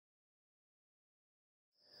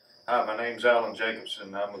Hi, my name's Alan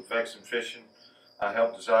Jacobson. I'm with Vexan Fishing. I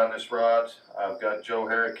helped design this rod. I've got Joe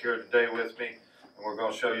Harrick here today with me, and we're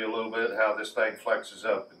going to show you a little bit how this thing flexes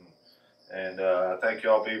up, and I think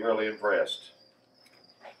y'all be really impressed.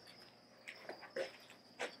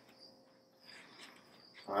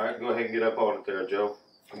 Alright, go ahead and get up on it there, Joe.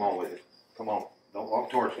 Come on with it. Come on. Don't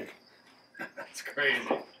walk towards me. That's crazy.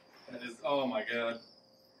 That is, oh my God.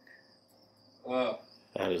 Wow.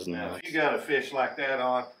 That is Now, nuts. if you got a fish like that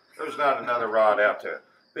on, there's not another rod out there.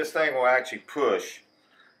 This thing will actually push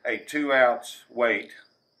a 2-ounce weight,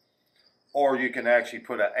 or you can actually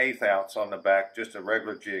put an 1/8 ounce on the back, just a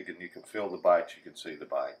regular jig, and you can feel the bite. You can see the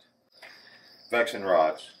bite. Vexan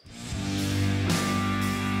rods.